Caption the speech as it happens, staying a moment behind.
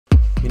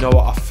You know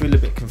what, I feel a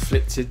bit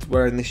conflicted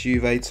wearing this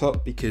Juve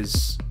top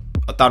because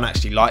I don't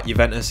actually like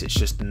Juventus, it's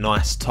just a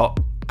nice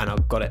top and I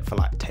got it for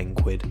like 10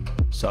 quid,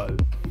 so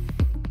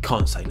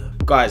can't say no.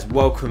 Guys,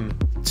 welcome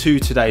to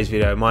today's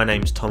video. My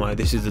name's Tomo,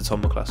 this is the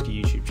Tom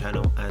McCluskey YouTube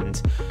channel,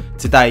 and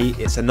today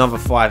it's another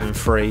 5 and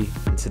 3,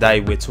 and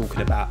today we're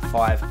talking about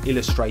 5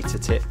 Illustrator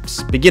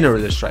tips, beginner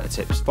Illustrator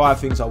tips, 5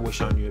 things I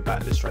wish I knew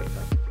about Illustrator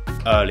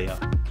earlier.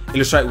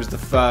 Illustrator was the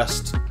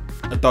first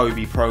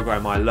Adobe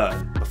program I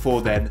learned.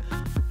 Before then,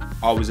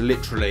 I was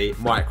literally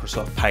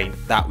Microsoft Paint.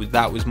 That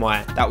was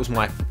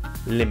my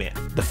limit.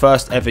 The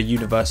first ever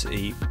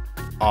university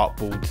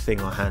artboard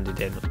thing I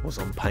handed in was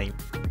on Paint.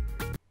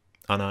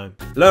 I know.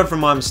 Learn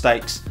from my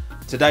mistakes.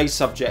 Today's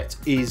subject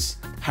is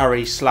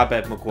Harry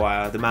Slabhead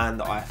Maguire, the man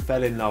that I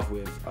fell in love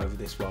with over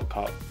this World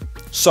Cup.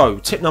 So,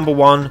 tip number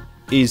 1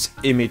 is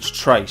image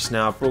trace.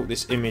 Now, I brought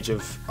this image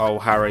of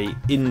old Harry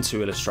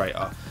into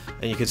Illustrator,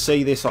 and you can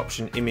see this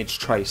option, image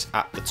trace,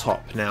 at the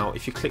top. Now,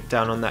 if you click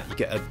down on that, you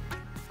get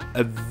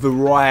a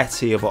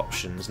variety of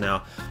options.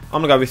 Now,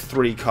 I'm gonna go with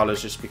 3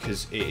 colours just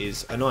because it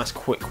is a nice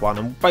quick one,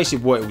 and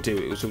basically what it will do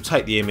is it will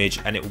take the image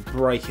and it will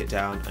break it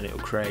down and it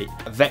will create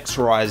a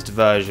vectorized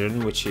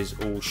version, which is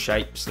all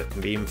shapes that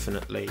can be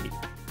infinitely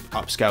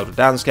upscaled or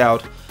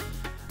downscaled.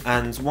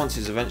 And once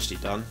it's eventually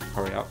done,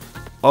 hurry up,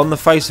 on the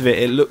face of it,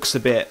 it looks a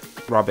bit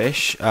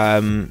rubbish.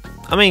 I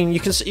mean, you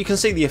can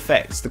see the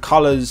effects. The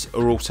colours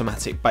are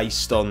automatic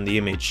based on the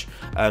image,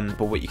 but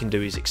what you can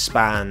do is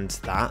expand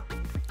that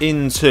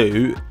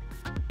into,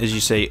 as you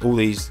see, all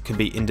these can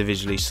be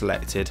individually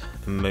selected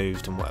and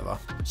moved and whatever.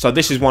 So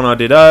this is one I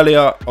did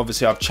earlier.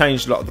 Obviously I've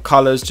changed a lot of the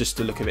colours just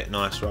to look a bit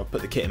nicer. I'll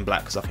put the kit in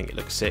black because I think it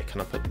looks sick,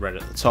 and I put red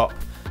at the top.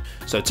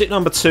 So tip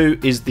number 2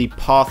 is the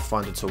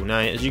Pathfinder tool. Now,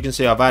 as you can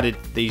see, I've added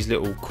these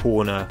little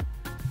corner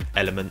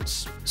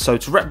elements. So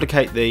to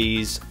replicate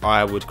these,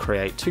 I would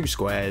create 2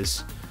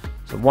 squares.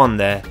 So one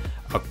there,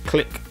 I'll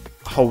click,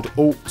 hold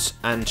Alt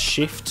and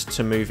Shift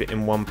to move it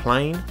in one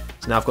plane.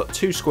 So now I've got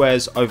 2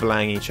 squares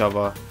overlaying each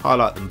other,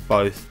 highlight them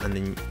both, and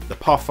then the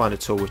Pathfinder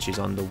tool, which is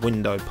under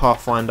Window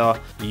Pathfinder,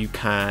 you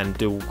can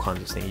do all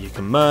kinds of things. You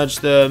can merge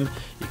them,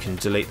 you can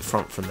delete the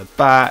front from the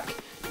back.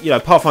 You know,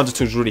 Pathfinder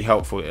tool is really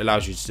helpful. It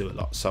allows you to do a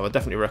lot, so I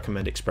definitely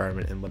recommend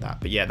experimenting with that.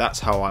 But yeah, that's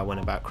how I went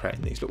about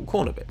creating these little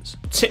corner bits.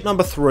 Tip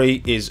number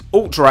 3 is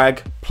Alt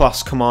Drag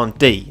plus Command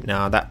D.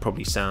 Now that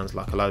probably sounds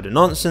like a load of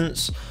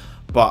nonsense,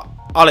 but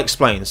I'll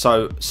explain.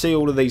 So see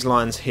all of these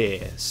lines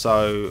here.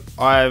 So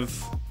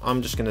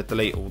I'm just going to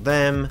delete all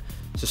them.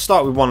 So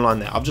start with one line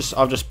there. I've just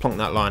plonked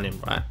that line in,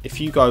 right? If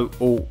you go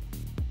Alt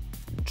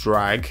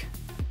Drag,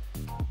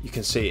 you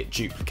can see it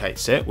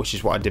duplicates it, which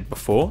is what I did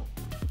before.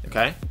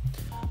 Okay.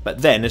 But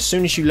then, as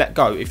soon as you let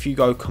go, if you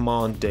go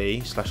Command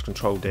D /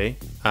 Control D,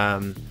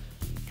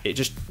 it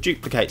just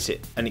duplicates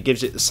it and it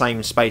gives it the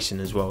same spacing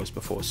as well as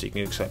before. So you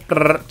can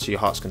go to your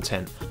heart's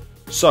content.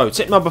 So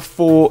tip number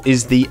 4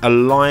 is the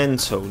Align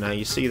tool. Now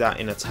you see that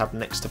in a tab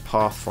next to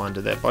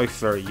Pathfinder. They're both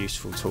very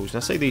useful tools. Now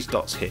see these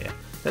dots here.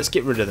 Let's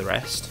get rid of the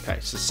rest. Okay,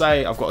 so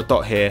say I've got a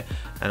dot here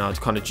and I'd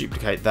kind of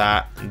duplicate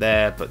that and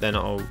there, but then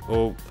they're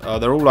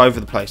all over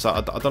the place. I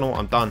don't know what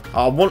I've done.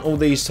 I want all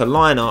these to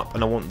line up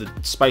and I want the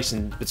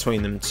spacing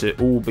between them to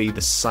all be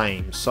the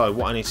same. So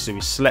what I need to do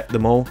is select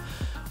them all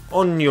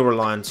on your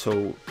Align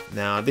tool.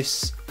 Now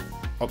this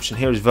option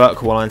here is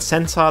vertical align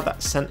center,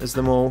 that centers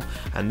them all,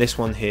 and this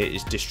one here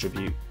is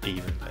distribute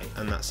evenly,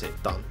 and that's it,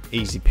 done,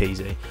 easy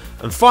peasy.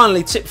 And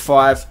finally, tip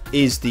 5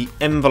 is the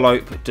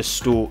Envelope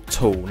Distort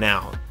tool.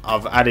 Now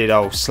I've added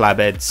old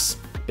Slabhead's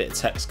bit of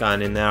text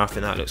going in there. I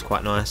think that looks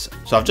quite nice.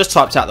 So I've just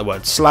typed out the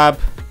word slab,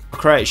 I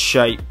create a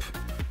shape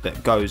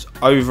that goes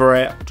over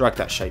it, drag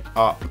that shape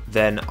up,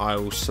 then I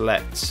will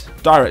select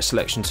direct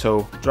selection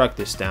tool, drag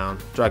this down,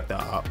 drag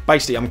that up.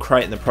 Basically I'm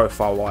creating the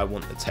profile where I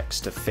want the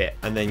text to fit,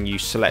 and then you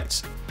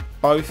select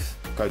both,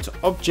 go to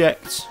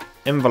Object,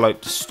 Envelope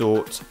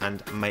Distort,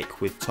 and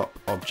Make with Top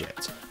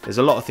Object. There's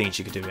a lot of things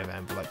you could do with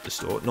Envelope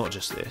Distort, not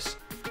just this.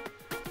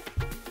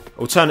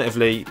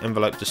 Alternatively,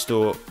 Envelope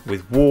Distort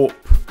with Warp.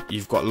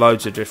 You've got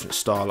loads of different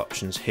style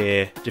options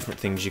here, different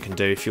things you can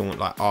do. If you want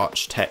like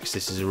arch text,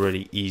 this is a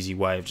really easy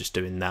way of just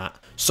doing that.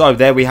 So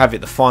there we have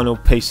it, the final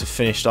piece of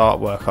finished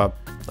artwork.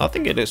 I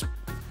think it looks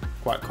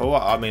quite cool.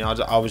 I mean,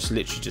 I was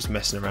literally just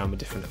messing around with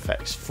different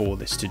effects for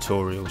this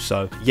tutorial.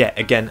 So yeah,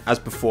 again, as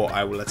before,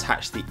 I will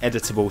attach the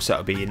editable, so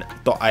it'll be in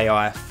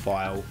 .ai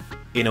file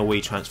in a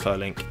WeTransfer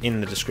link in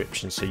the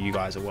description, so you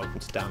guys are welcome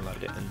to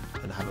download it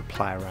and have a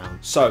play around.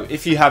 So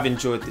if you have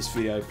enjoyed this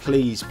video,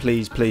 please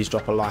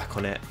drop a like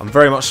on it. I'm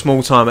very much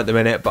small time at the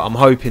minute, but I'm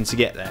hoping to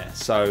get there.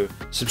 So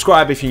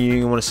subscribe if you're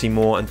new and want to see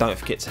more, and don't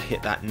forget to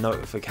hit that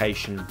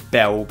notification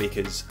bell,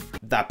 because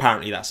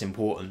apparently that's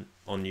important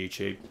on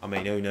YouTube. I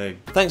mean, who knew?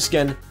 Thanks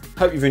again,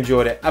 hope you've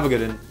enjoyed it. Have a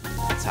good one.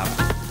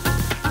 Ta-ra.